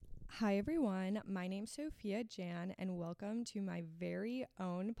Hi, everyone. My name's Sophia Jan, and welcome to my very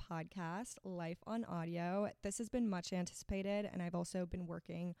own podcast, Life on Audio. This has been much anticipated, and I've also been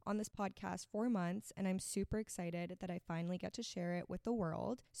working on this podcast for months, and I'm super excited that I finally get to share it with the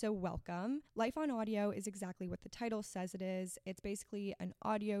world. So welcome. Life on Audio is exactly what the title says it is. It's basically an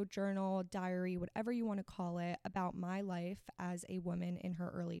audio journal, diary, whatever you want to call it, about my life as a woman in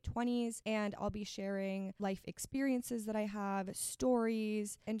her early 20s, and I'll be sharing life experiences that I have,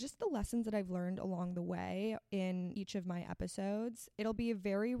 stories, and just the lessons that I've learned along the way in each of my episodes. It'll be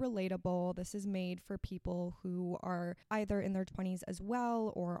very relatable. This is made for people who are either in their 20s as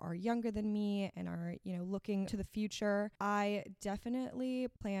well or are younger than me and are, looking to the future. I definitely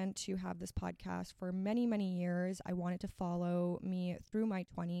plan to have this podcast for many, many years. I want it to follow me through my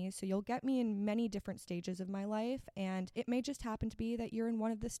 20s. So you'll get me in many different stages of my life. And it may just happen to be that you're in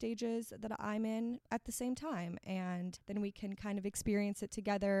one of the stages that I'm in at the same time. And then we can kind of experience it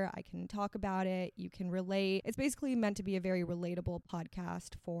together. I can talk about it. You can relate. It's basically meant to be a very relatable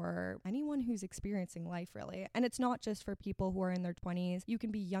podcast for anyone who's experiencing life, really. And it's not just for people who are in their 20s. You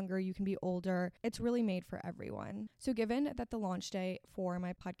can be younger, you can be older. It's really made for everyone. So given that the launch date for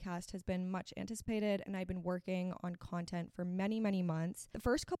my podcast has been much anticipated and I've been working on content for many, many months, the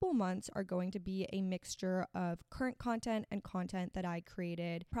first couple of months are going to be a mixture of current content and content that I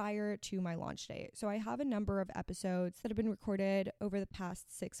created prior to my launch date. So I have a number of episodes that have been recorded over the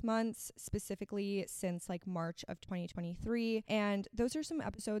past 6 months, specifically since March of 2023. And those are some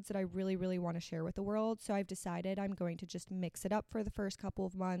episodes that I really, really want to share with the world. So I've decided I'm going to just mix it up for the first couple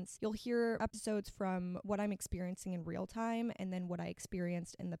of months. You'll hear episodes from what I'm experiencing in real time and then what I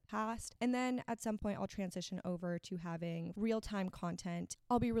experienced in the past. And then at some point I'll transition over to having real-time content.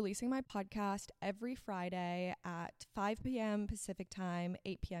 I'll be releasing my podcast every Friday at 5 p.m. Pacific time,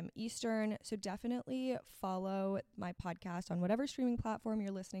 8 p.m. Eastern. So definitely follow my podcast on whatever streaming platform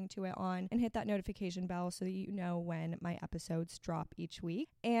you're listening to it on and hit that notification bell so that you know when my episodes drop each week.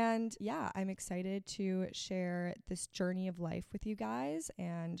 And yeah, I'm excited to share this journey of life with you guys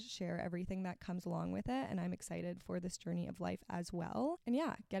and share everything that comes along with it. And I'm excited for this journey of life as well. And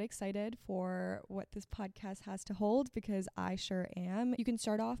yeah, get excited for what this podcast has to hold because I sure am. You can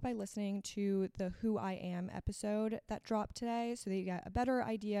start off by listening to the Who I Am episode that dropped today so that you get a better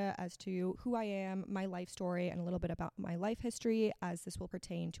idea as to who I am, my life story, and a little bit about my life history, as this will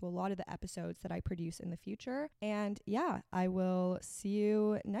pertain to a lot of the episodes that I produce in the future. And yeah, I will see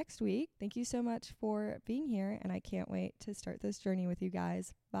you next week. Thank you so much for being here, and I can't wait to start this journey with you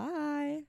guys. Bye.